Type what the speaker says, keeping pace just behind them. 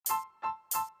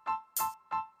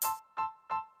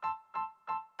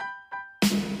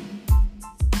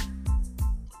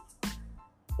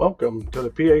Welcome to the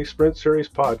PA Sprint Series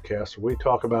podcast, where we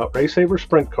talk about RaceSaver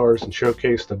sprint cars and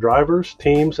showcase the drivers,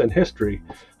 teams, and history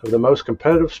of the most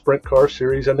competitive sprint car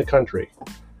series in the country.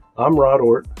 I'm Rod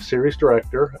Ort, Series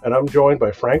Director, and I'm joined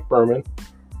by Frank Berman,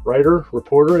 writer,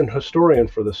 reporter, and historian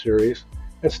for the series,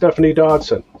 and Stephanie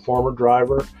Dodson, former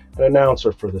driver and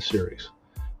announcer for the series.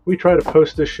 We try to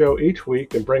post this show each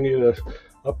week and bring you the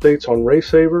updates on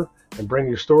RaceSaver and bring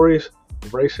you stories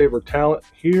of RaceSaver talent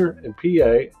here in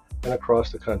PA and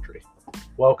across the country.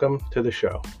 Welcome to the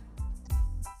show.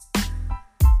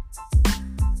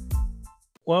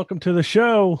 Welcome to the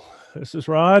show. This is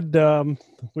Rod.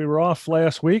 We were off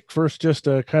last week. First, just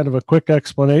a kind of a quick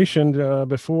explanation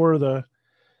before the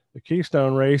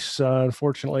Keystone race.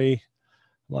 Unfortunately,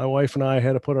 my wife and I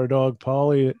had to put our dog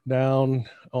Polly down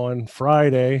on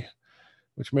Friday,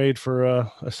 which made for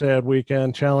a sad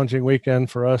weekend, challenging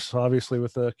weekend for us, obviously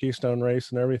with the Keystone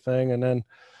race and everything. And then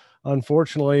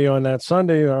unfortunately, on that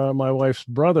Sunday, my wife's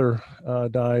brother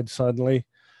died suddenly,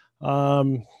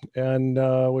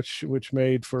 which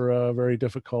made for a very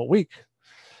difficult week.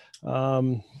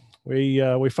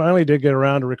 We finally did get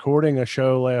around to recording a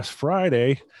show last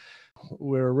Friday.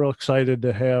 We're real excited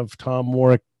to have Tom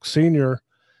Warwick Sr.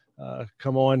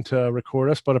 Come on to record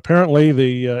us, but apparently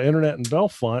the internet in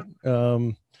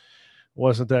Bellefonte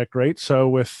wasn't that great. So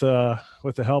with the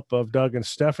help of Doug and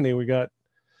Stephanie, we got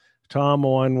Tom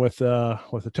on with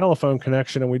a telephone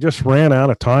connection, and we just ran out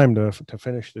of time to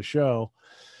finish the show.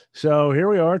 So here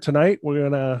we are tonight. We're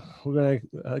gonna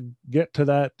get to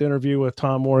that interview with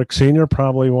Tom Warwick Sr.,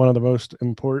 probably one of the most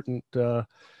important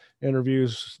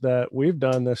interviews that we've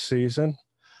done this season.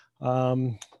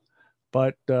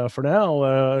 But for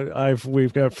now,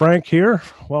 we've got Frank here.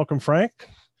 Welcome, Frank.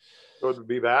 Good to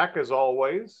be back as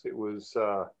always.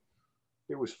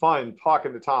 It was fun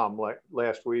talking to Tom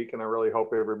last week, and I really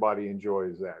hope everybody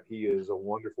enjoys that. He is a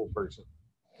wonderful person.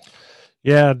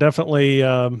 Yeah, definitely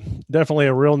a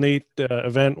real neat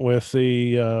event with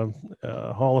the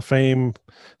Hall of Fame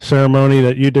ceremony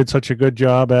that you did such a good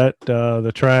job at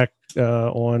the track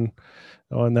on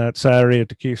that Saturday at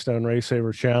the Keystone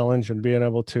RaceSaver Challenge, and being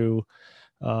able to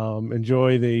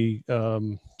enjoy the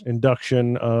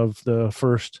induction of the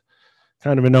first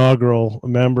kind of inaugural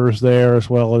members there, as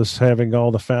well as having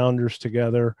all the founders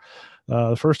together.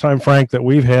 The first time, Frank, that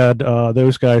we've had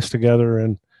those guys together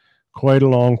in quite a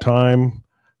long time.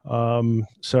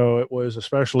 So it was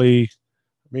especially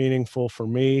meaningful for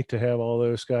me to have all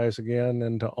those guys again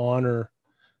and to honor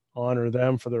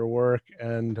them for their work,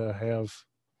 and have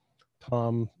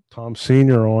Tom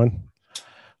Sr. on.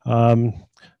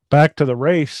 Back to the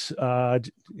race.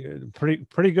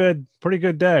 Pretty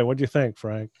good day. What do you think,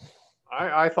 Frank?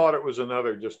 I thought it was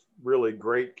another just really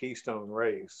great Keystone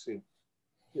race. It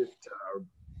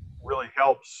really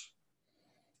helps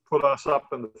put us up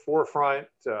in the forefront.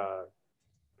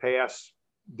 Pass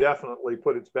definitely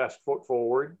put its best foot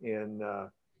forward in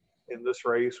this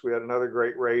race. We had another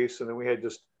great race, and then we had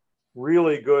just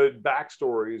really good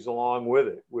backstories along with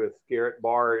it, with Garrett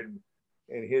Bard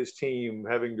and his team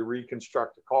having to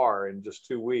reconstruct a car in just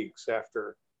 2 weeks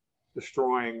after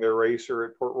destroying their racer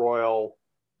at Port Royal.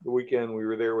 The weekend we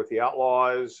were there with the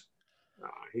Outlaws.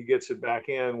 He gets it back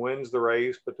in, wins the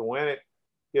race, but to win it,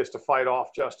 he has to fight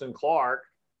off Justin Clark.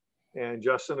 And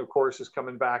Justin, of course, is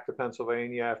coming back to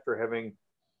Pennsylvania after having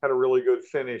had a really good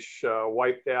finish,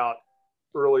 wiped out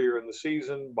earlier in the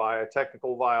season by a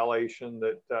technical violation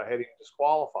that had him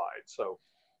disqualified. So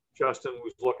Justin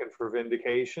was looking for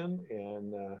vindication,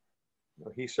 and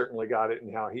he certainly got it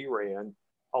in how he ran.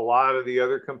 A lot of the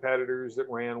other competitors that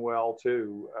ran well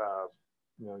too.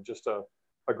 Just a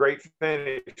great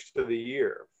finish to the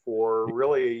year, for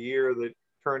really a year that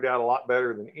turned out a lot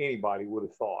better than anybody would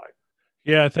have thought.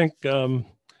 Yeah, I think on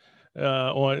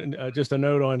just a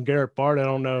note on Garrett Bard. I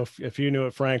don't know if you knew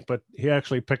it, Frank, but he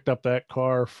actually picked up that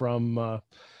car from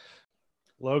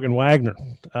Logan Wagner.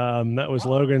 That was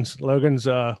Logan's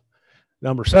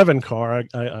number 7 car,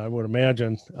 I would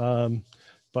imagine.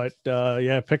 But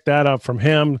picked that up from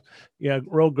him. Yeah,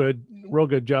 real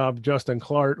good job, Justin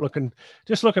Clark. Looking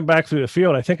back through the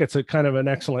field, I think it's a kind of an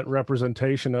excellent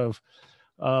representation of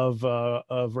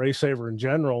RaceSaver in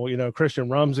general. Christian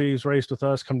Rumsey's raced with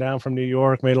us, come down from New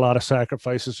York, made a lot of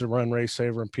sacrifices to run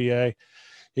RaceSaver in PA.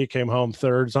 He came home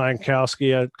 3rd.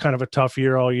 Zienkowski had kind of a tough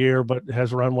year all year, but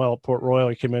has run well at Port Royal.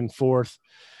 He came in 4th.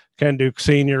 Ken Duke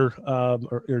Sr.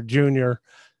 Or Jr.,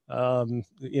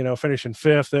 finishing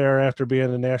 5th there after being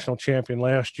the national champion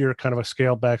last year, kind of a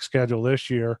scaled back schedule this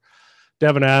year.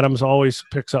 Devin Adams always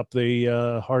picks up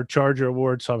the Hard Charger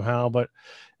Award somehow, but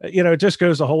it just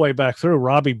goes the whole way back through.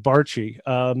 Robbie Barchi,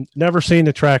 never seen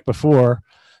the track before,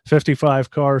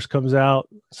 55 cars, comes out,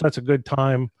 sets a good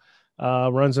time,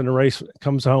 runs in the race,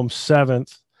 comes home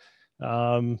seventh.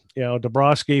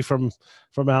 Dabrowski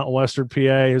from out in Western PA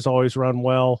has always run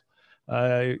well.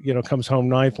 Comes home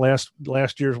ninth.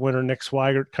 Last year's winner, Nick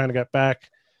Swigert, kind of got back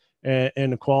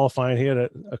in the qualifying. He had a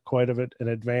quite of it in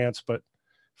advance, but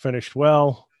finished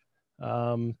well.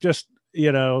 Just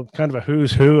kind of a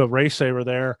who's who of race saver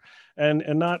there, and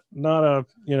not a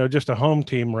just a home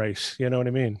team race. You know what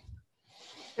I mean?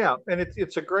 Yeah, and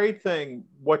it's a great thing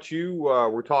what you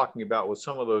were talking about with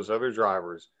some of those other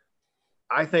drivers.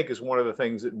 I think is one of the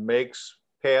things that makes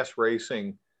pass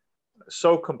racing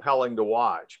so compelling to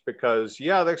watch, because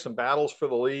there's some battles for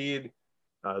the lead.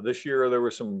 This year there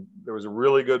was a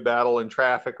really good battle in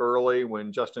traffic early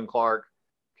when Justin Clark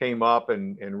came up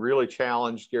and really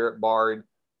challenged Garrett Bard.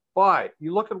 But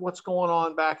you look at what's going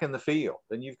on back in the field,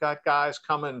 and you've got guys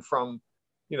coming from,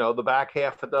 the back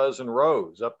half a dozen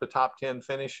rows up the top 10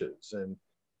 finishes.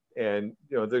 And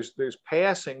there's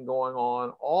passing going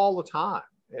on all the time.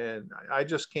 And I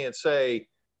just can't say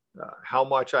how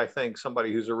much I think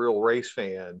somebody who's a real race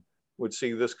fan would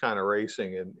see this kind of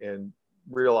racing and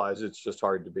realize it's just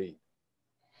hard to beat.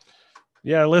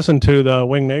 Yeah, I listened to the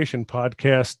Wing Nation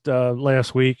podcast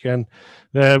last week, and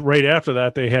right after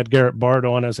that, they had Garrett Bard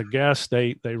on as a guest.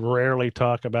 They rarely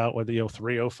talk about with the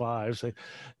 305s.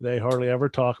 They hardly ever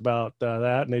talk about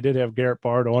that, and they did have Garrett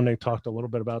Bard on. They talked a little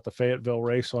bit about the Fayetteville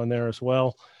race on there as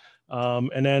well.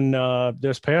 And then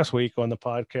this past week on the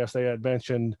podcast, they had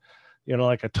mentioned,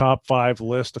 like a top 5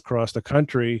 list across the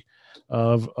country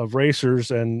of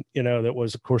racers, and that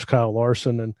was of course Kyle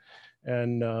Larson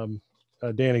and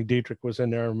Danny Dietrich was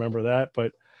in there. I remember that,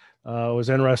 but it was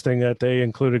interesting that they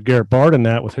included Garrett Bard in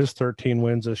that with his 13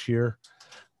 wins this year.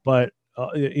 But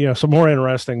some more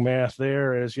interesting math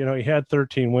there is, he had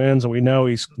 13 wins, and we know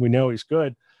he's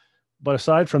good. But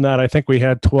aside from that, I think we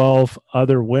had 12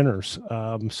 other winners.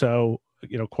 So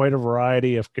quite a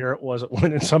variety. If Garrett wasn't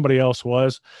winning, somebody else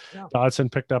was. Yeah. Dodson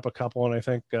picked up a couple, and I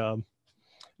think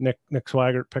Nick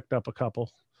Swigert picked up a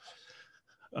couple.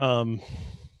 Dodson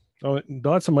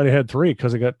might have had 3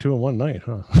 because he got 2 in one night,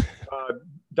 huh?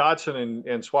 Dodson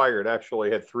and Swigert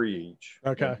actually had 3 each.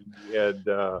 Okay.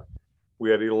 We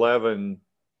had 11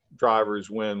 drivers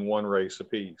win 1 race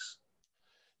apiece.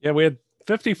 Yeah, we had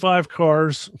 55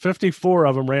 cars. 54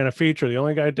 of them ran a feature. The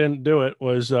only guy that didn't do it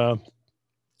was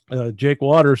Jake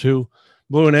Waters, who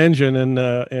blew an engine in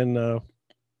the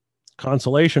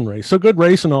consolation race. So good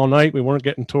racing all night. We weren't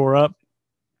getting tore up.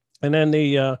 And then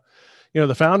the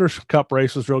Founders Cup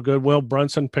race was real good. Will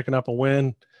Brunson picking up a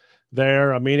win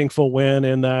there, a meaningful win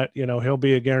in that, he'll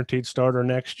be a guaranteed starter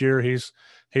next year. He's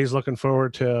looking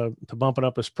forward to bumping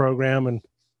up his program. And,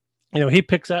 he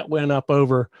picks that win up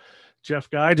over Jeff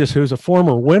Geiges, who's a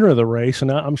former winner of the race.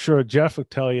 And I'm sure Jeff would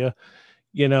tell you,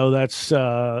 that's,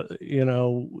 to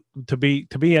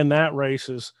be in that race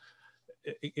is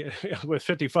with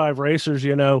 55 racers,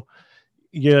 you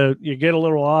get a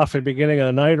little off at the beginning of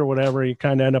the night or whatever, you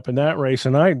kind of end up in that race.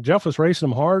 And Jeff was racing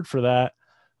him hard for that.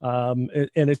 And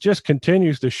it just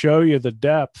continues to show you the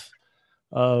depth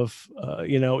of,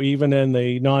 even in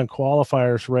the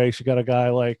non-qualifiers race, you got a guy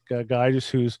like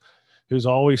Geiges who's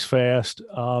always fast,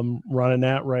 running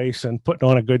that race and putting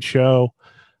on a good show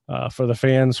for the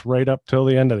fans right up till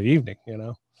the end of the evening,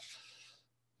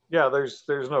 Yeah,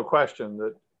 there's no question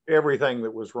that everything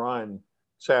that was run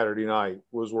Saturday night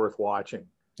was worth watching.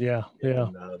 Yeah.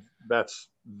 And, that's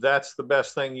the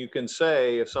best thing you can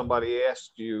say if somebody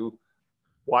asked you,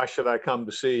 why should I come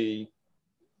to see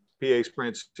PA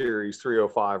Sprint Series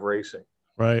 305 racing?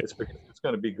 Right. It's because it's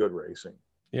going to be good racing.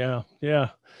 Yeah.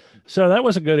 So that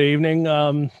was a good evening.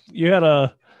 You had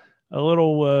a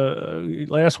little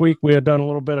last week we had done a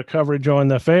little bit of coverage on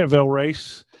the Fayetteville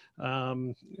race.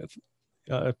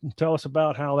 Tell us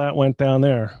about how that went down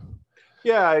there.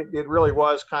 Yeah, it really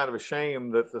was kind of a shame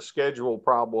that the schedule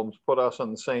problems put us on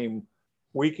the same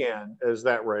weekend as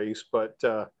that race, but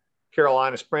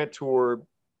Carolina Sprint Tour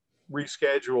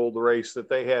rescheduled the race that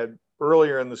they had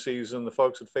earlier in the season. The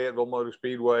folks at Fayetteville Motor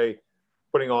Speedway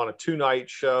putting on a 2-night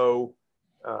show.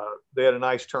 They had a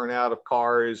nice turnout of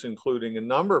cars, including a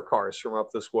number of cars from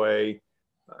up this way.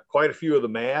 Quite a few of the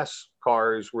Mass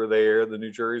cars were there, the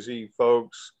New Jersey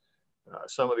folks,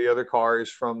 some of the other cars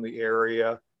from the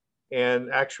area.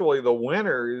 And actually the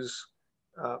winners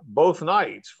both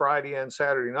nights, Friday and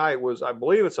Saturday night, was, I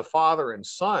believe it's a father and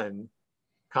son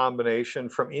combination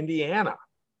from Indiana.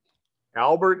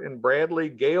 Albert and Bradley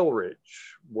Galeridge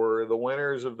were the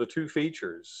winners of the 2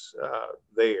 features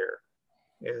there.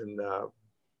 And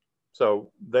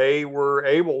so they were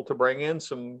able to bring in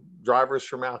some drivers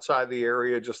from outside the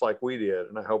area just like we did.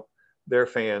 And I hope their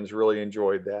fans really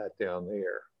enjoyed that down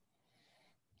there.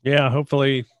 Yeah,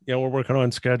 hopefully, we're working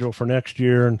on schedule for next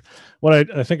year. And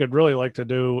what I think I'd really like to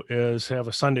do is have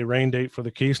a Sunday rain date for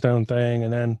the Keystone thing,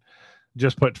 and then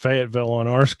just put Fayetteville on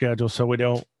our schedule so we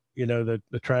don't, the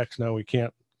tracks know we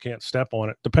can't step on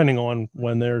it, depending on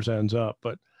when theirs ends up.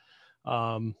 But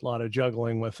a lot of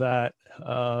juggling with that.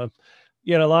 A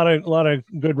lot of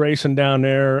good racing down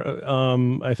there.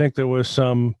 I think there was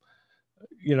some,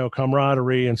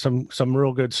 camaraderie and some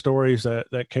real good stories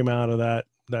that came out of that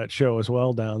show as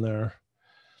well down there.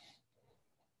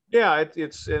 Yeah,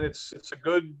 it's a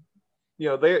good,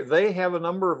 they have a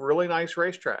number of really nice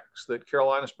racetracks that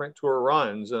Carolina Sprint Tour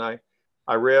runs, and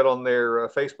I read on their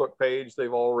Facebook page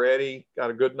they've already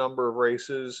got a good number of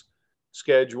races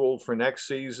scheduled for next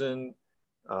season.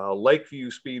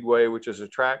 Lakeview Speedway, which is a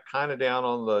track kind of down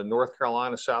on the North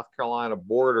Carolina, South Carolina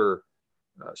border,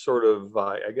 sort of,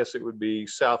 I guess it would be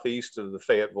southeast of the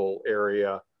Fayetteville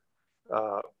area,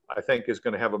 I think is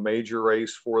going to have a major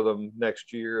race for them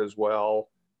next year as well.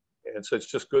 And so it's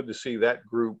just good to see that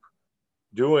group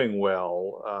doing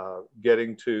well,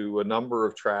 getting to a number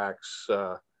of tracks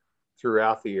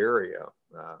throughout the area.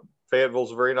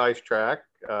 Fayetteville's a very nice track.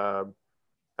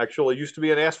 Actually, it used to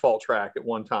be an asphalt track at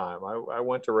one time. I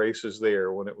went to races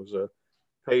there when it was a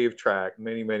paved track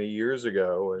many, many years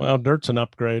ago. Well, dirt's an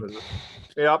upgrade.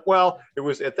 Yeah, well, it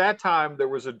was at that time there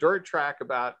was a dirt track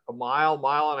about a mile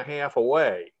and a half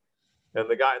away. And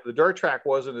the dirt track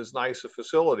wasn't as nice a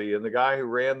facility. And the guy who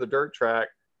ran the dirt track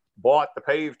bought the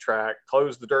paved track,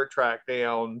 closed the dirt track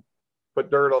down,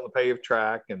 put dirt on the paved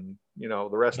track, and the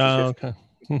rest is history.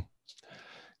 Okay.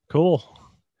 Cool.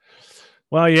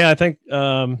 Well, yeah, I think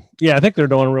they're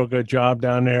doing a real good job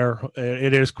down there.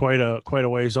 It is quite a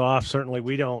ways off. Certainly,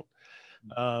 we don't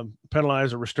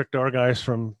penalize or restrict our guys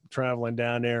from traveling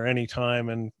down there anytime,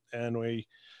 and we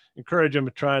encourage them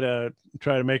to try to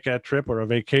make that trip, or a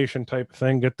vacation type of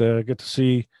thing. Get to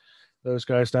see those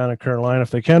guys down in Carolina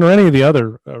if they can, or any of the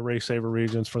other Race Saver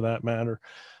regions for that matter.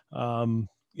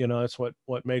 That's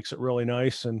what makes it really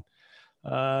nice. And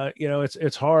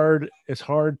it's hard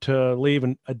to leave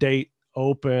a date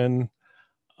open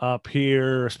up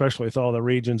here, especially with all the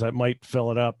regions that might fill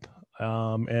it up.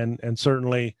 And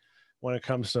certainly when it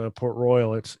comes to Port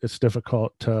Royal, it's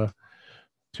difficult to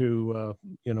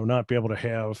not be able to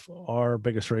have our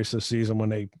biggest race this season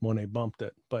when they bumped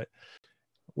it. But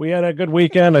we had a good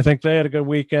weekend. I think they had a good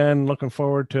weekend. Looking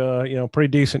forward to pretty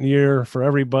decent year for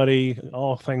everybody,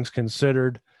 all things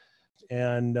considered.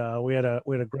 And we had a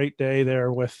great day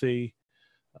there with the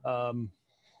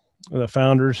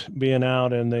founders being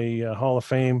out in the Hall of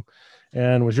Fame.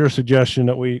 And was your suggestion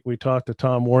that we talk to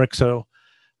Tom Warwick. So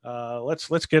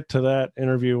let's get to that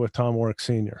interview with Tom Warwick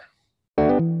Sr.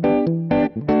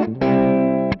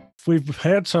 We've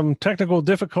had some technical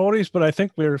difficulties, but I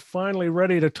think we're finally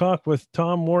ready to talk with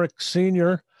Tom Warwick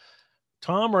Sr.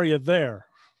 Tom, are you there?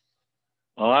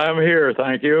 I'm here.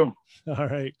 Thank you. All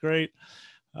right, great.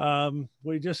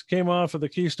 We just came off of the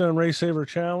Keystone Race Saver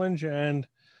Challenge, and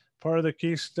part of the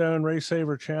Keystone Race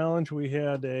Saver Challenge, we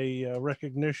had a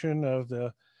recognition of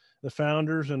the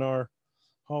founders in our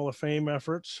Hall of Fame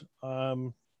efforts.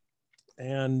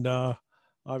 And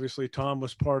obviously Tom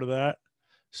was part of that.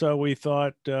 So we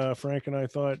thought, Frank and I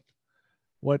thought,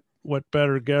 what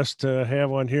better guest to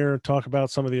have on here and talk about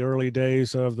some of the early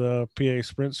days of the PA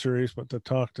Sprint Series, but to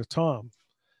talk to Tom.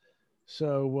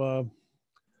 So,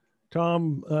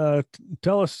 Tom,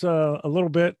 tell us a little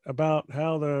bit about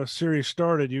how the series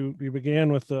started. You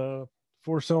began with the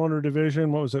 4-cylinder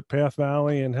division. What was it, Path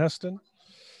Valley and Heston?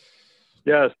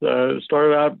 Yes,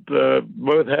 started out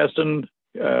both Heston,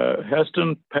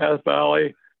 Path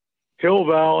Valley, Hill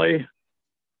Valley,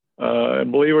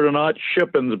 and believe it or not,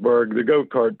 Shippensburg, the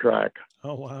go-kart track.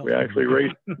 Oh, wow. We actually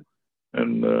raced,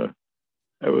 and it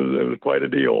was quite a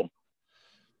deal.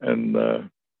 And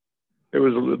it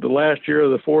was the last year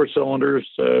of the 4-cylinders,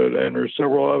 and there's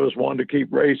several of us wanted to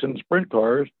keep racing sprint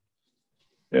cars.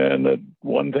 And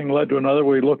one thing led to another.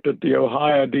 We looked at the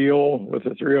Ohio deal with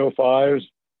the 305s,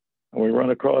 and we run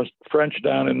across French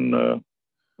down in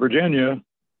Virginia,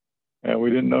 and we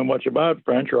didn't know much about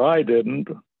French, or I didn't.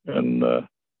 And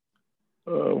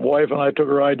wife and I took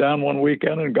a ride down one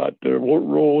weekend and got the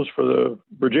rules for the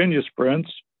Virginia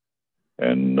sprints,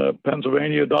 and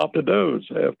Pennsylvania adopted those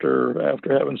after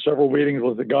having several meetings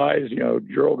with the guys,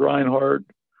 Gerald Reinhardt,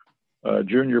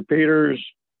 Junior Peters,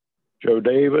 Joe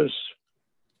Davis,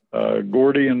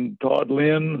 Gordy and Todd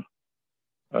Lynn.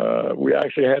 We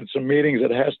actually had some meetings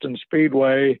at Heston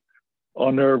Speedway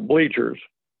on their bleachers.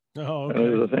 Oh, okay.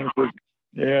 And as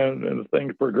the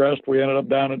things progressed, we ended up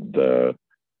down at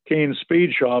Keene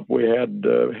Speed Shop, we had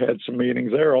some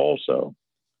meetings there also.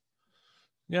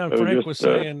 Yeah, So Frank just, was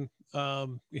saying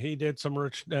he did some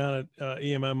research down at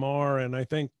EMMR, and I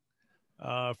think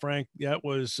Frank, that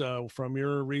was from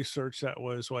your research. That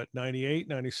was what, 98,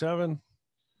 97?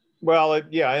 Well,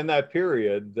 yeah, in that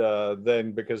period,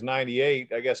 then, because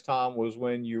 98, I guess, Tom, was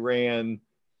when you ran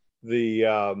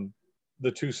the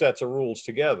two sets of rules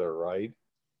together, right?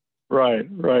 Right.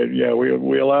 Yeah,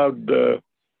 we allowed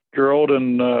Gerald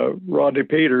and Rodney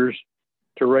Peters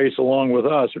to race along with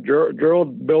us.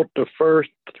 Gerald built the first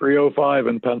 305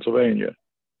 in Pennsylvania.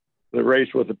 The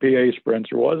race with the PA sprints.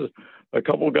 There was a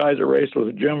couple of guys that raced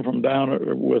with Jim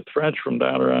with French from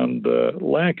down around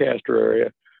Lancaster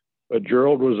area, but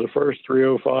Gerald was the first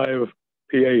 305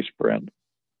 PA sprint.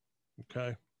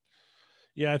 Okay.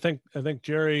 Yeah, I think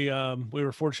Jerry. We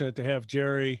were fortunate to have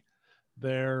Jerry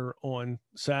there on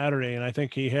Saturday, and I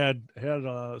think he had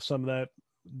some of that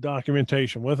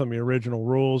documentation with him, the original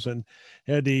rules, and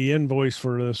had the invoice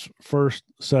for this first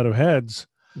set of heads.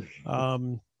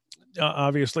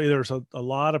 Obviously, there's a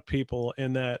lot of people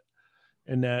in that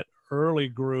early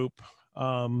group.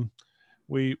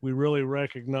 We really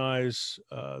recognize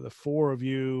the four of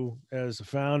you as the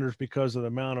founders because of the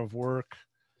amount of work,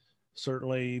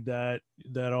 certainly that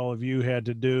all of you had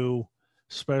to do,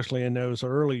 especially in those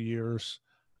early years.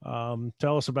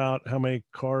 Tell us about how many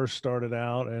cars started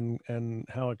out and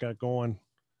how it got going.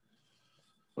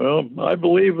 Well, I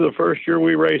believe the first year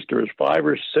we raced, there was 5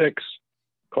 or 6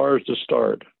 cars to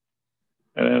start.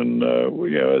 And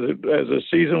as the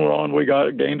season went on, we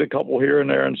gained a couple here and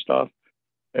there and stuff.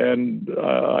 And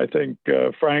I think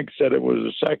Frank said it was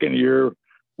the second year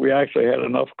we actually had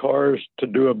enough cars to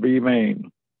do a B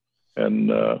main. And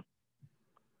the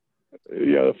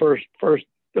first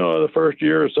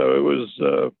year or so, it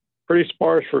was pretty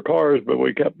sparse for cars, but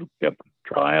we kept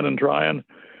trying. And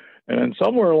then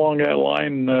somewhere along that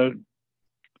line,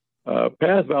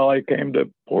 Path Valley came to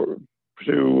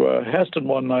Heston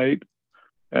one night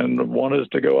and wanted us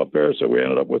to go up there. So we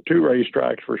ended up with 2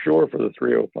 racetracks for sure for the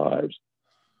 305s.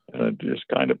 And it just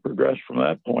kind of progressed from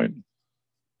that point.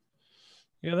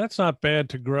 Yeah, that's not bad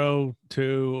to grow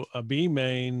to a B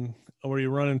main where you're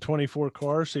running 24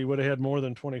 cars. So you would have had more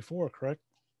than 24, correct?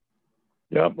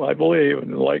 Yep, I believe.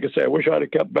 And like I say, I wish I'd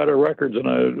have kept better records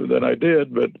than I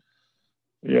did. But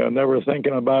yeah, never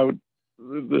thinking about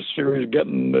this series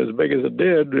getting as big as it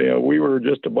did. We were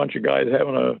just a bunch of guys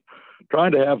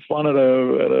trying to have fun at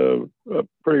a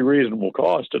pretty reasonable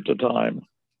cost at the time.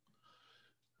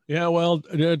 Yeah, well,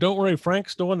 don't worry.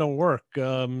 Frank's doing the work.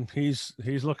 He's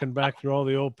looking back through all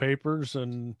the old papers,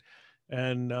 and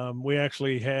we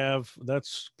actually have.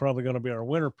 That's probably going to be our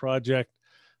winter project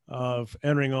of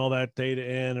entering all that data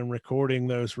in and recording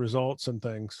those results and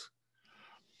things.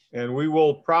 And we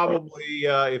will probably,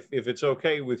 if it's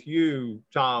okay with you,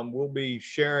 Tom, we'll be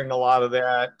sharing a lot of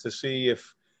that to see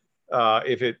if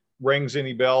it rings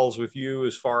any bells with you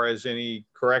as far as any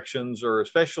corrections or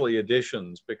especially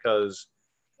additions, because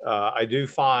I do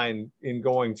find in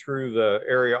going through the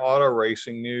area auto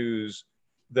racing news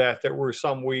that there were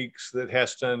some weeks that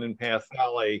Heston and Path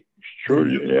Valley. Sure,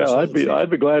 yeah, I'd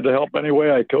be glad to help any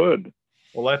way I could.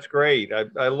 Well, that's great.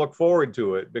 I look forward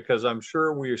to it because I'm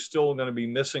sure we are still going to be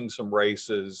missing some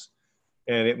races,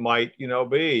 and it might,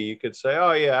 be you could say,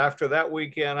 oh yeah, after that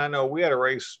weekend, I know we had a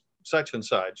race such and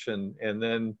such, and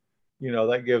then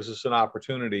that gives us an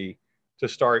opportunity to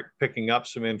start picking up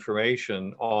some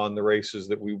information on the races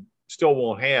that we still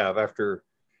won't have after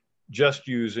just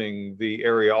using the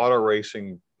area auto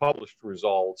racing published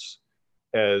results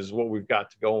as what we've got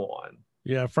to go on.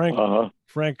 Yeah, Frank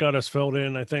got us filled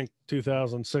in, I think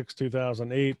 2006,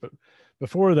 2008, but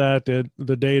before that,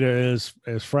 the data is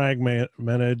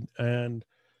fragmented, and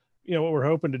what we're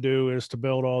hoping to do is to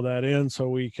build all that in so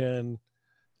we can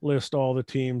list all the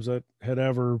teams that had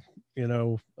ever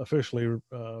officially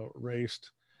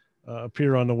raced,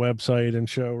 appear on the website and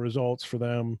show results for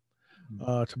them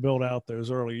to build out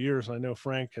those early years. I know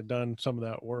Frank had done some of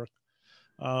that work.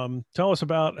 Tell us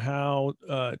about how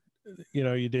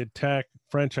you did tech.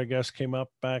 French, I guess, came up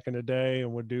back in the day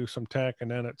and would do some tech, and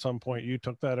then at some point you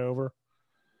took that over.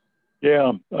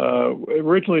 Yeah,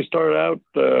 originally started out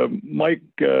Mike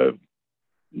from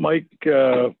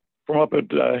up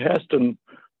at Heston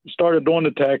started doing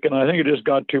the tech, and I think it just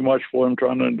got too much for him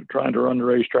trying to run the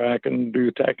racetrack and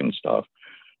do tech and stuff.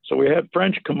 So we had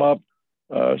French come up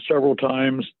several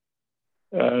times.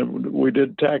 We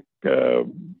did tech. We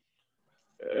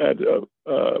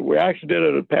actually did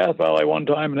it at Path Valley one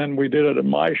time, and then we did it at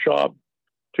my shop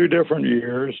 2 different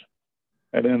years.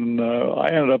 And then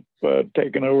I ended up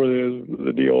taking over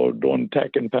the deal of doing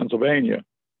tech in Pennsylvania.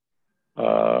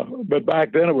 But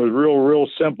back then it was real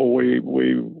simple. We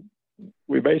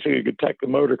basically could tech the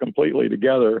motor completely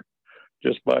together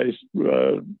just by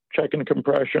checking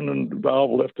compression and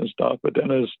valve lift and stuff. But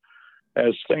then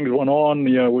as things went on,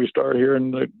 we started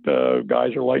hearing that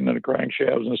guys are lightening the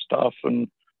crankshafts and stuff. And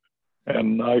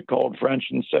I called French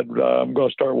and said, I'm going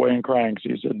to start weighing cranks.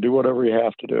 He said, do whatever you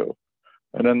have to do.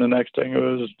 And then the next thing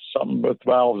was something with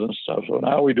valves and stuff. So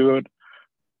now we do it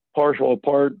partial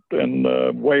apart and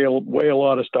weigh a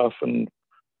lot of stuff, and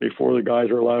before the guys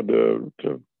are allowed to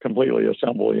completely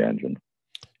assemble the engine.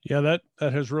 Yeah, that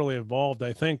has really evolved.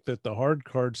 I think that the hard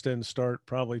cards didn't start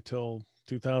probably till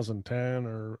 2010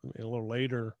 or a little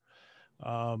later.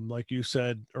 Like you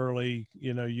said early,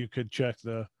 you could check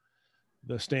the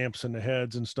stamps and the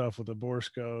heads and stuff with a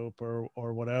borescope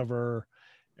or whatever.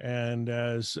 And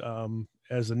as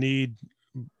the need,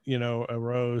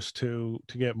 arose to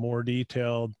get more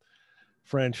detailed,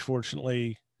 French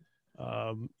fortunately,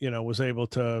 was able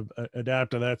to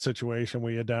adapt to that situation.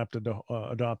 We adopted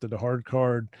the hard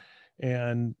card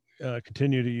and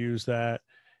continue to use that.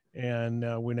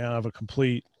 And we now have a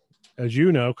complete, as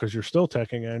because you're still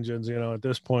teching engines, at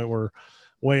this point we're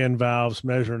weighing valves,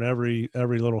 measuring every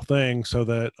little thing so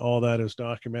that all that is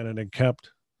documented and kept.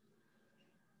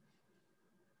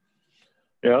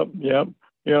 Yep.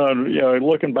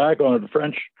 Looking back on it,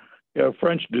 French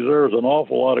deserves an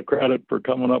awful lot of credit for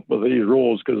coming up with these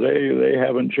rules, because they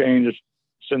haven't changed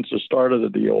since the start of the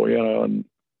deal, and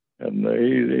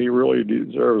he really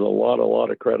deserves a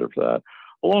lot of credit for that,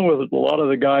 along with a lot of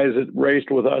the guys that raced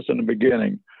with us in the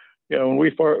beginning. When we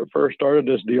first started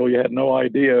this deal, you had no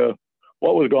idea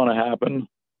what was going to happen,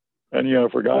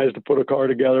 and for guys to put a car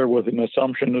together with an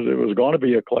assumption that it was going to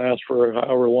be a class for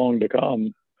however long to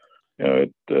come,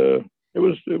 it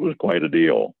was quite a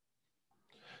deal.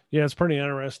 Yeah, it's pretty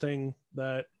interesting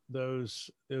that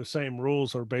those same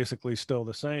rules are basically still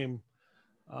the same.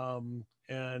 That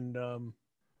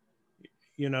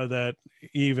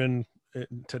even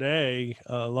today,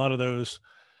 a lot of those,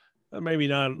 maybe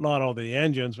not all the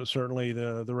engines, but certainly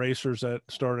the racers that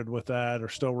started with that are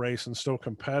still racing, still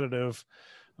competitive.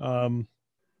 Tell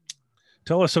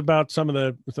us about some of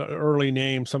the early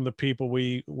names, some of the people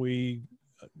we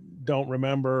don't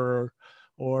remember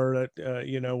or that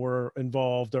were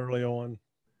involved early on.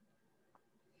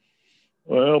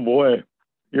 Well, boy,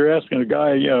 you're asking a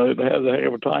guy that has a heck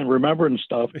of a time remembering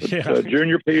stuff. But, yeah.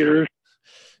 Junior Peters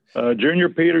was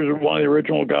one of the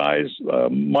original guys.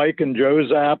 Mike and Joe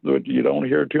Zapp, that you don't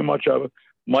hear too much of.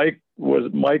 Mike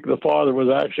the father was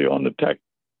actually on the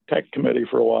tech committee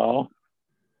for a while.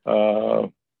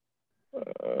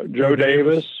 Joe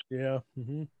Davis. Yeah.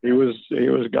 Mm-hmm. He was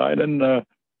guiding.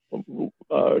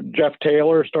 Jeff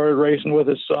Taylor started racing with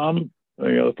his son,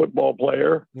 the football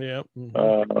player. Yeah.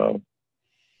 Mm-hmm.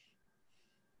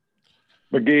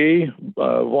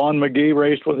 Vaughn McGee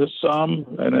raced with his son,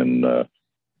 and then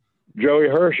Joey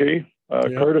Hershey,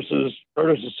 Curtis's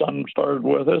son, started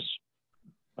with us.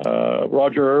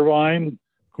 Roger Irvine,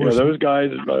 those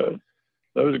guys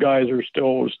are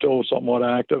still somewhat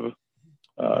active.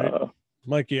 Right.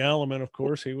 Mikey Alleman, of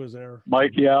course, he was there.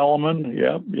 Mikey Alleman,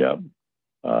 yep.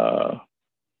 And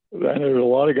there's a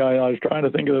lot of guys. I was trying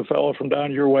to think of the fellow from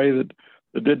down your way that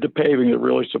did the paving that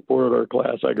really supported our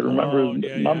class. I could remember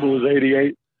his number was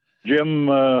 88. Jim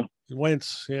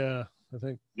Wentz, I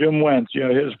think. Jim Wentz,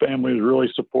 his family was really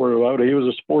supportive of it. He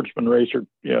was a sportsman racer,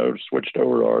 switched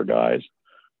over to our guys.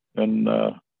 And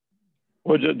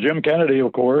was it Jim Kennedy,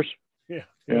 of course? Yeah.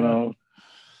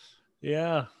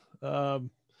 Yeah.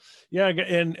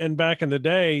 And back in the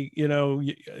day,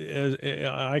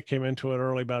 I came into it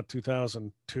early, about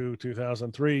 2002,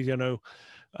 2003,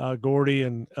 Gordy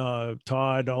and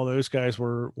Todd, all those guys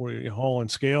were hauling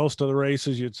scales to the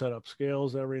races. You'd set up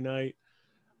scales every night.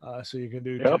 So you can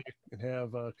do and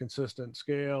have consistent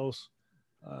scales.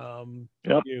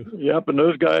 Yep. And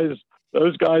those guys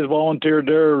volunteered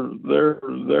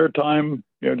their time,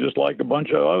 just like a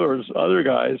bunch of other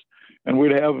guys. And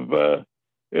we'd have,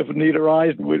 if need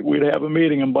arised, we'd have a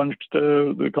meeting amongst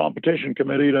the competition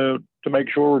committee to make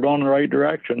sure we're going in the right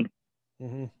direction.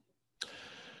 Mm-hmm.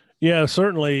 Yeah,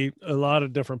 certainly a lot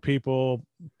of different people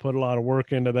put a lot of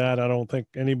work into that. I don't think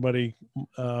anybody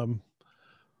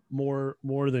more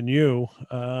than you,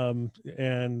 and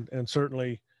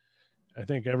certainly I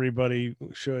think everybody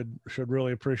should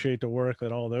really appreciate the work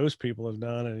that all those people have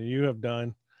done and you have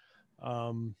done.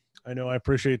 I know I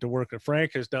appreciate the work that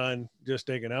Frank has done, just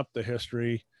digging up the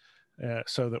history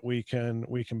so that we can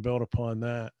build upon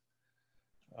that.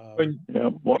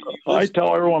 Well, I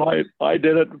tell everyone I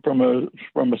did it from a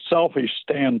selfish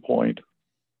standpoint,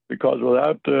 because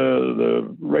without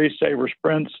the Race Saver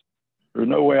sprints, there's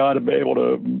no way I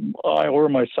or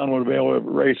my son would be able to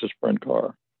race a sprint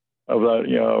car of that,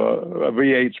 a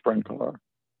V8 sprint car.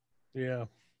 Yeah.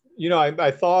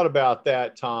 I thought about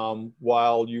that, Tom,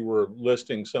 while you were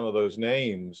listing some of those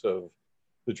names of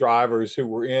the drivers who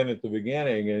were in at the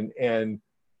beginning. And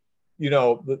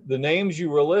the names you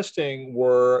were listing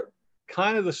were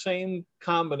kind of the same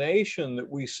combination that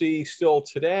we see still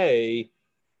today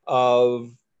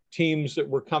of teams that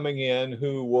were coming in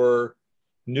who were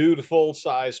new to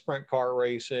full-size sprint car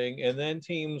racing, and then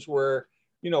teams where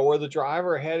the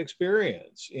driver had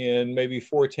experience in maybe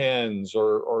 410s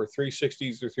or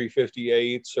 360s or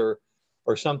 358s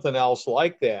or something else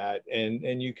like that.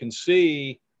 And you can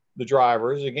see the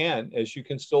drivers, again, as you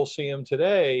can still see them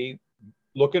today,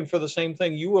 looking for the same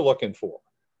thing you were looking for.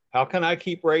 How can I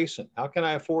keep racing? How can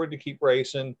I afford to keep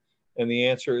racing? And the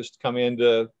answer is to come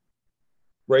into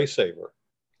Race Saver.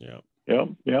 Yep.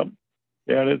 Yeah,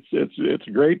 it's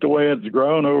great the way it's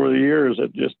grown over the years.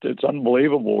 It's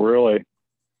unbelievable, really.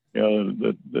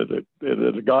 That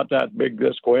it got that big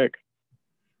this quick.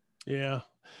 Yeah.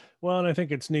 Well, and I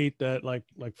think it's neat that, like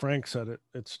Frank said,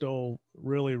 it still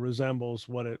really resembles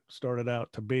what it started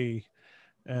out to be,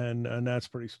 and that's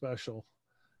pretty special.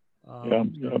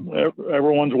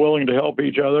 Everyone's willing to help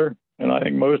each other, and I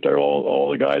think all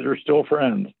the guys are still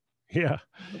friends. Yeah.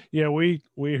 We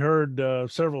heard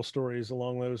several stories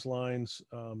along those lines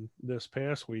this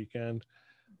past weekend.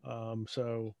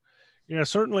 So, yeah,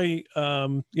 certainly,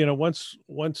 once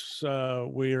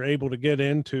we are able to get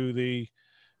into the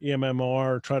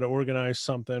EMMR, try to organize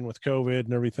something with COVID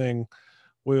and everything,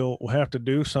 we'll have to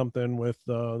do something with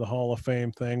the Hall of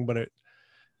Fame thing. But it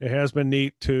has been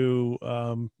neat to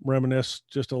reminisce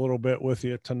just a little bit with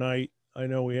you tonight. I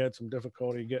know we had some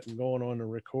difficulty getting going on the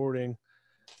recording,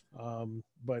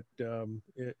 but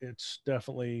it's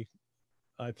definitely,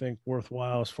 I think,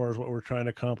 worthwhile as far as what we're trying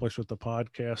to accomplish with the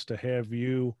podcast, to have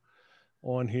you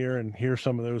on here and hear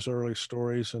some of those early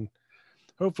stories. And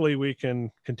hopefully we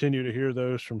can continue to hear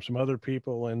those from some other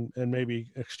people and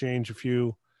maybe exchange a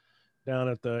few down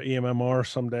at the EMMR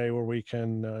someday, where we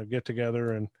can get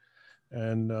together and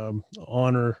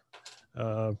honor,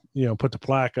 put the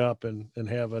plaque up and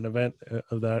have an event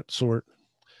of that sort.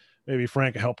 Maybe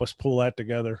Frank can help us pull that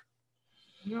together.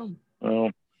 Yeah.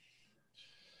 Well,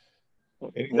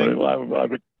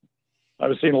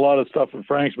 I've seen a lot of stuff that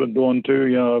Frank's been doing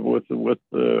too, with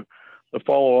the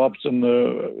follow-ups and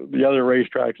the other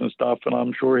racetracks and stuff, and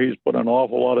I'm sure he's put an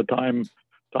awful lot of time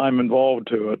involved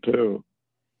to it too.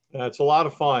 It's a lot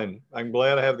of fun. I'm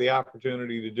glad I have the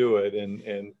opportunity to do it,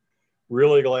 and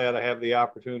really glad I have the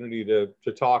opportunity to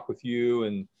talk with you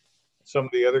and some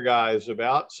of the other guys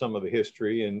about some of the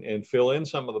history and fill in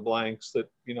some of the blanks that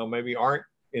maybe aren't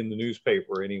in the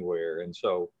newspaper anywhere. And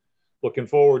so looking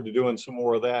forward to doing some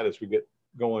more of that as we get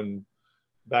going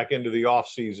back into the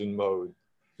off-season mode.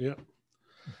 Yeah.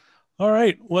 All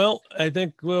right. Well, I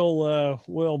think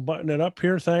we'll button it up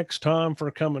here. Thanks, Tom, for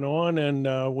coming on,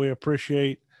 and we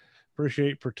appreciate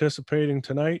participating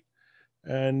tonight.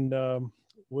 And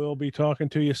we'll be talking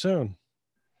to you soon.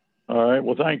 All right.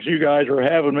 Well, thanks you guys for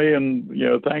having me,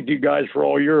 and thank you guys for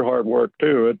all your hard work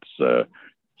too. It's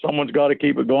someone's got to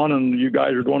keep it going, and you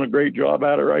guys are doing a great job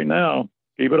at it right now.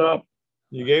 Keep it up.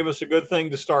 You gave us a good thing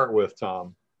to start with,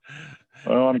 Tom.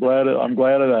 Well, I'm glad of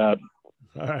that.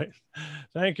 All right.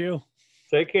 Thank you.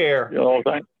 Take care.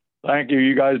 Thank you.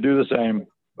 You guys do the same.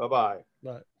 Bye-bye.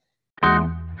 Bye.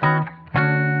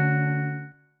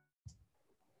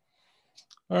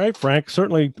 All right, Frank.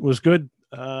 Certainly was good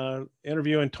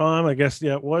interviewing Tom. I guess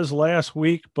it was last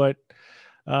week, but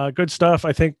good stuff.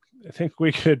 I think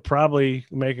we could probably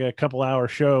make a couple-hour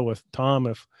show with Tom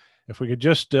if we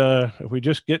just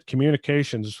get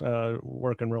communications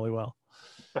working really well.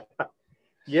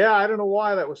 Yeah, I don't know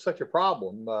why that was such a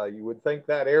problem. You would think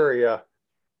that area,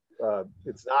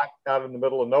 it's not out in the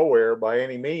middle of nowhere by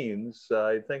any means.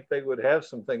 I think they would have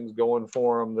some things going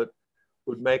for them that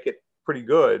would make it pretty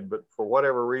good. But for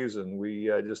whatever reason, we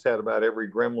just had about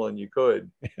every gremlin you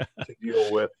could to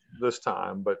deal with this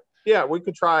time. But yeah, we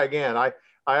could try again. I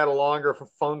had a longer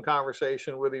phone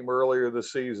conversation with him earlier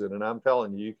this season, and I'm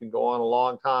telling you, you can go on a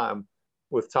long time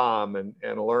with Tom and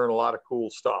learn a lot of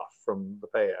cool stuff from the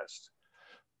past.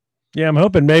 Yeah, I'm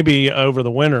hoping maybe over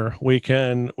the winter we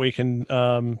can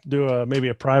do maybe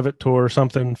a private tour or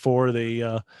something for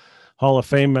the Hall of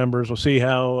Fame members. We'll see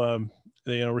how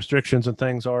the restrictions and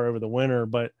things are over the winter,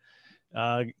 but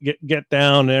get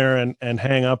down there and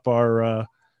hang up our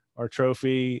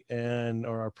trophy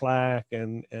or our plaque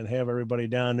and have everybody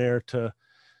down there to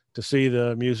see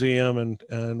the museum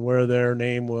and where their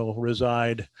name will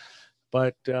reside.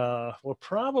 But we're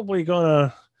probably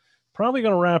gonna probably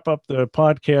going to wrap up the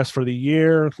podcast for the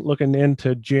year, looking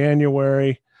into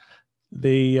January.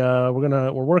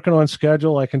 We're working on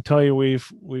schedule. I can tell you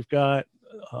we've got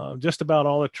just about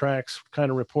all the tracks kind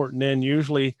of reporting in.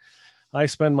 Usually I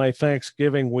spend my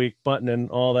Thanksgiving week buttoning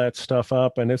all that stuff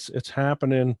up, and it's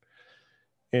happening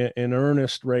in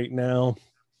earnest right now.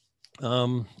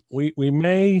 We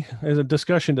may, as a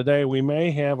discussion today, we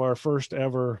may have our first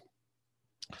ever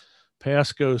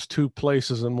Pass Goes 2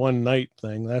 places in one night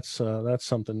thing. That's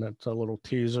something that's a little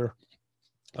teaser.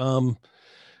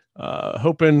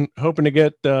 Hoping to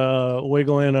get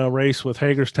wiggle in a race with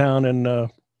Hagerstown and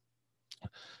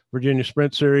Virginia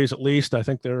Sprint Series at least. I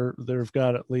think they've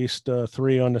got at least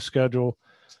 3 on the schedule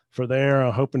for there.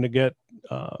 I'm hoping to get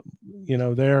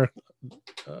there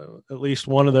at least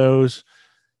one of those.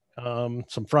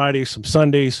 Some Fridays, some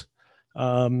Sundays,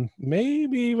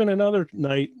 maybe even another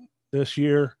night this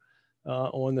year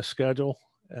on the schedule.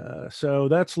 So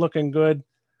that's looking good.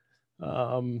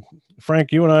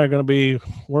 Frank, you and I are going to be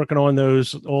working on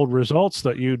those old results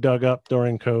that you dug up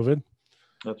during COVID.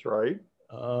 That's right.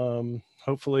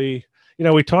 Hopefully,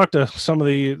 we talked to some of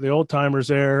the old timers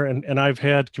there, and I've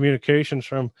had communications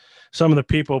from some of the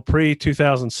people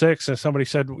pre-2006, and somebody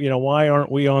said, why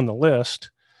aren't we on the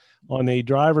list, on the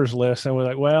driver's list? And we're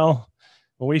like, well,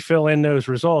 when we fill in those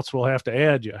results, we'll have to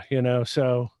add you,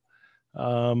 so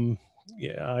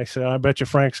I said, I bet you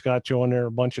Frank's got you on there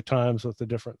a bunch of times with the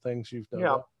different things you've done.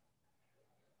 Yeah.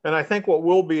 And I think what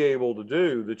we'll be able to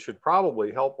do that should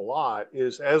probably help a lot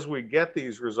is as we get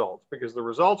these results, because the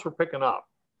results we're picking up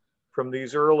from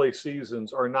these early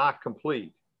seasons are not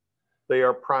complete. They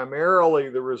are primarily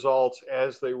the results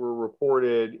as they were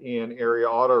reported in area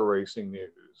auto racing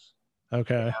news.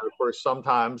 Okay. And of course,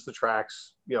 sometimes the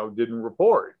tracks, didn't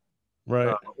report.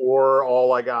 Right. Or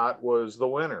all I got was the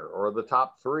winner or the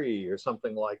top 3 or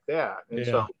something like that. And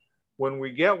so when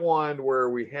we get one where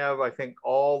we have, I think,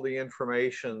 all the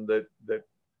information that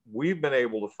we've been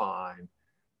able to find,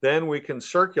 then we can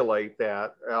circulate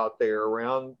that out there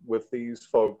around with these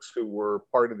folks who were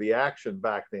part of the action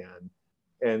back then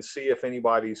and see if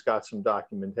anybody's got some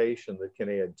documentation that can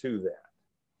add to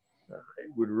that.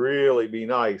 It would really be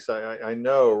nice. I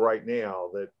know right now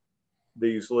that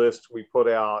these lists we put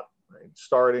out,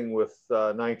 starting with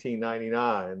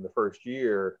 1999, the first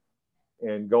year,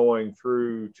 and going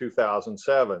through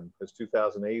 2007, because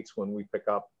 2008 is when we pick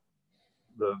up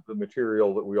the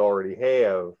material that we already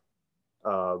have.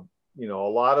 A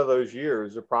lot of those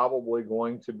years are probably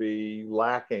going to be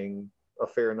lacking a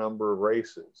fair number of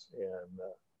races. And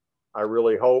I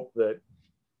really hope that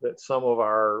some of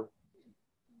our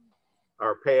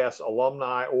past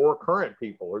alumni or current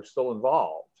people are still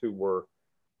involved who were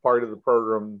part of the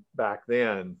program back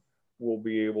then will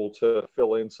be able to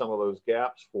fill in some of those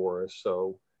gaps for us.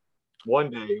 So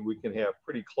one day we can have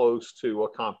pretty close to a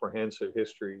comprehensive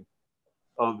history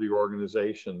of the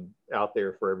organization out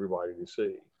there for everybody to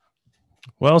see.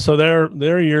 Well, so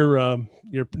there you're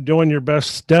doing your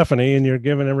best, Stephanie, and you're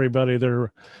giving everybody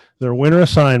their winter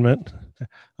assignment.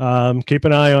 Keep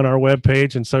an eye on our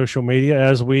webpage and social media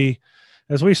as we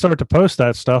start to post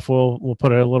that stuff. We'll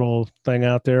put a little thing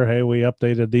out there. Hey, we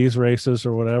updated these races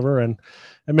or whatever, and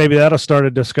maybe that'll start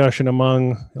a discussion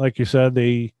among, like you said,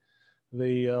 the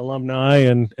alumni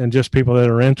and just people that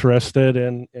are interested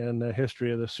in the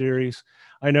history of the series.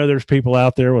 I know there's people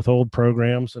out there with old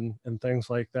programs and things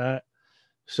like that.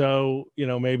 So,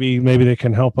 maybe they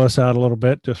can help us out a little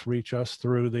bit. Just reach us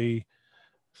through the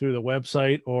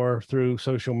website or through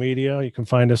social media. You can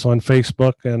find us on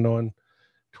Facebook and on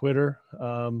Twitter.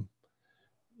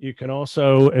 You can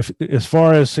also, as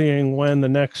far as seeing when the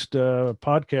next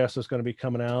podcast is going to be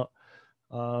coming out,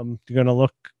 you're going to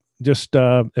look just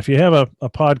if you have a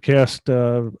podcast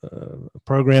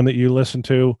program that you listen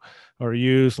to or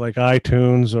use, like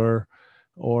iTunes or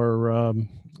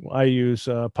I use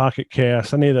Pocket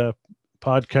Cast, any of the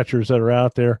podcatchers that are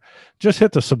out there, just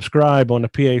hit the subscribe on the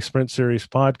PA Sprint Series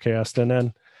podcast, and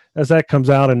then as that comes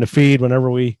out in the feed, whenever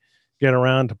we get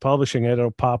around to publishing it, it'll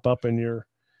pop up in your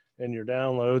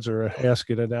downloads or ask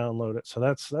you to download it. So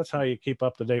that's how you keep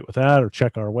up to date with that, or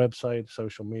check our website,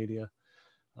 social media.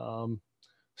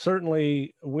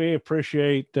 Certainly we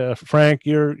appreciate Frank,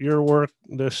 your work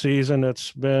this season.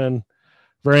 It's been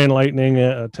very enlightening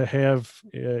to have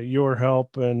your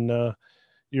help and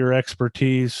your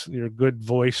expertise, your good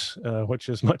voice, which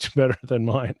is much better than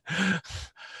mine.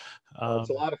 It's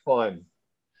a lot of fun.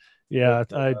 Yeah,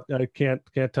 I can't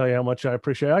tell you how much I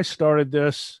appreciate it. I started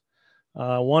this,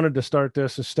 wanted to start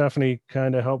this, and Stephanie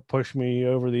kind of helped push me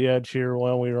over the edge here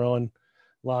while we were on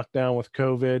lockdown with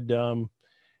COVID.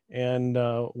 And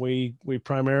we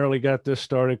primarily got this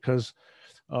started because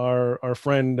our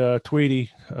friend Tweety,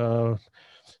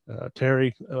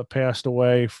 Terry, passed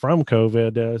away from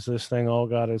COVID as this thing all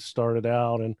got it started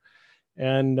out,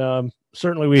 and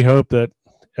certainly we hope that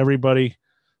everybody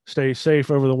stays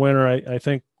safe over the winter. I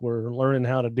think we're learning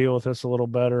how to deal with this a little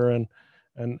better, and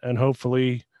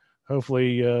hopefully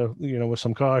with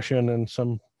some caution and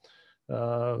some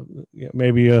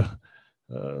maybe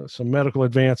some medical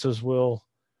advances, we'll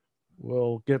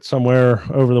get somewhere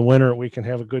over the winter. We can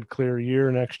have a good clear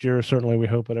year next year. Certainly we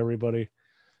hope that everybody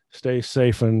stays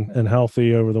safe and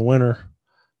healthy over the winter.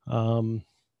 How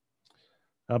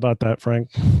about that, Frank?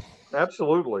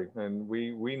 Absolutely. And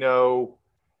we know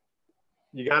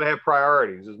you got to have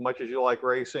priorities. As much as you like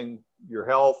racing, your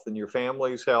health and your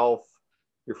family's health,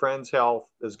 your friends' health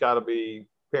has got to be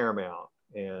paramount.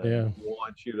 And we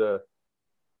want you to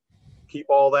keep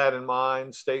all that in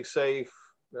mind, stay safe.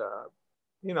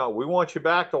 We want you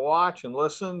back to watch and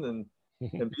listen and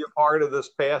be a part of this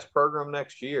past program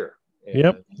next year. And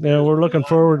yep. Yeah, we're looking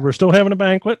forward. We're still having a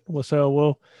banquet, so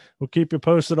we'll keep you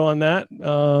posted on that.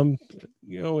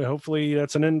 Hopefully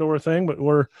that's an indoor thing, but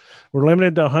we're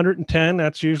limited to 110.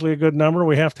 That's usually a good number.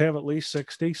 We have to have at least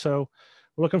 60. So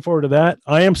we're looking forward to that.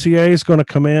 IMCA is going to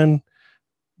come in,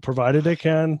 provided they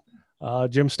can.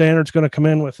 Jim Standard's going to come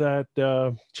in with that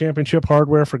championship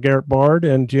hardware for Garrett Bard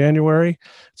in January.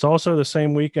 It's also the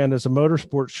same weekend as a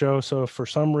motorsports show. So if for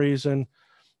some reason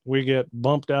we get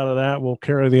bumped out of that, we'll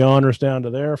carry the honors down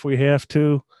to there if we have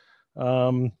to.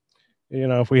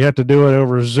 If we have to do it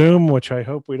over Zoom, which I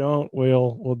hope we don't,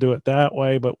 we'll do it that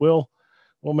way. But we'll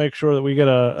make sure that we get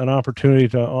an opportunity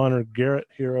to honor Garrett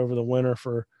here over the winter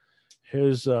for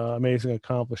his amazing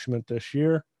accomplishment this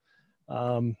year.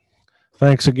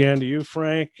 Thanks again to you,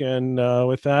 Frank. And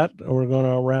with that, we're going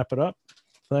to wrap it up.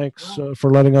 Thanks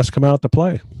for letting us come out to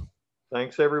play.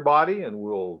 Thanks, everybody, and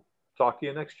we'll talk to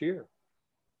you next year.